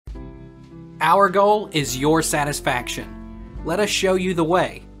Our goal is your satisfaction. Let us show you the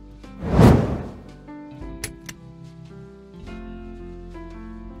way.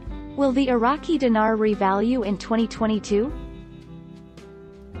 Will the Iraqi dinar revalue in 2022?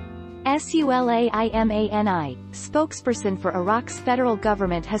 Sulaimani, spokesperson for Iraq's federal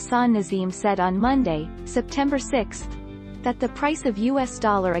government Hassan Nazim said on Monday, September 6, that the price of US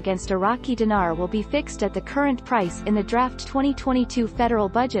dollar against Iraqi dinar will be fixed at the current price in the draft 2022 federal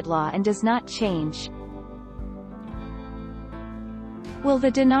budget law and does not change. Will the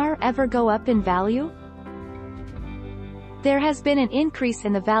dinar ever go up in value? There has been an increase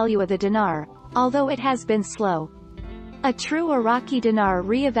in the value of the dinar, although it has been slow. A true Iraqi dinar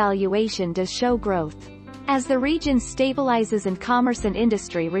re-evaluation does show growth. As the region stabilizes and commerce and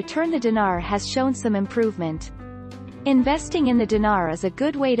industry return, the dinar has shown some improvement. Investing in the dinar is a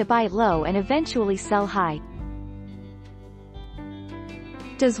good way to buy low and eventually sell high.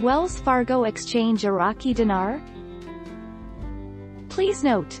 Does Wells Fargo exchange Iraqi dinar? Please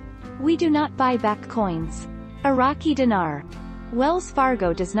note, we do not buy back coins. Iraqi dinar. Wells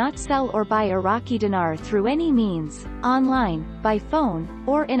Fargo does not sell or buy Iraqi dinar through any means, online, by phone,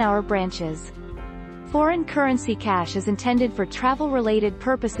 or in our branches. Foreign currency cash is intended for travel-related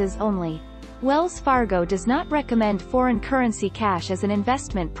purposes only. Wells Fargo does not recommend foreign currency cash as an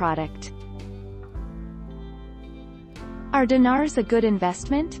investment product. Are dinars a good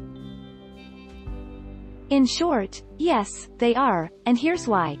investment? In short, yes, they are, and here's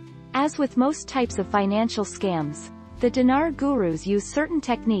why. As with most types of financial scams, the dinar gurus use certain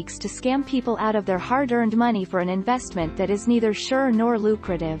techniques to scam people out of their hard-earned money for an investment that is neither sure nor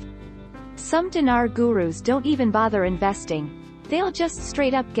lucrative. Some dinar gurus don't even bother investing. They'll just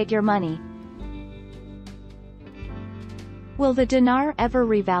straight up get your money. Will the dinar ever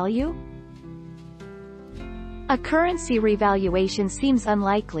revalue? A currency revaluation seems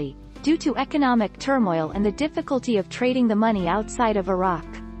unlikely, due to economic turmoil and the difficulty of trading the money outside of Iraq.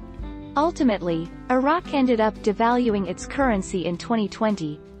 Ultimately, Iraq ended up devaluing its currency in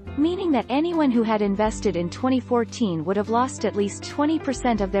 2020, meaning that anyone who had invested in 2014 would have lost at least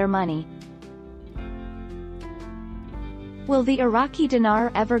 20% of their money. Will the Iraqi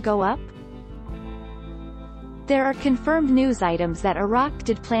dinar ever go up? There are confirmed news items that Iraq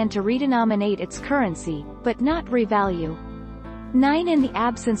did plan to redenominate its currency, but not revalue. 9. In the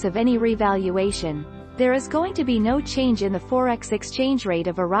absence of any revaluation, there is going to be no change in the forex exchange rate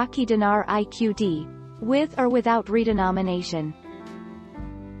of Iraqi dinar IQD, with or without redenomination.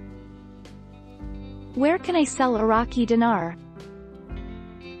 Where can I sell Iraqi dinar?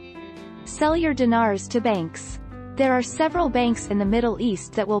 Sell your dinars to banks. There are several banks in the Middle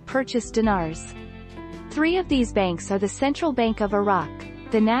East that will purchase dinars. 3 of these banks are the Central Bank of Iraq,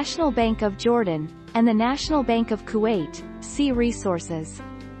 the National Bank of Jordan, and the National Bank of Kuwait. See resources.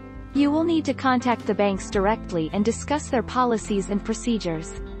 You will need to contact the banks directly and discuss their policies and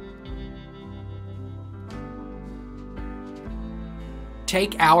procedures.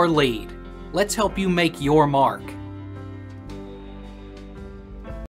 Take our lead. Let's help you make your mark.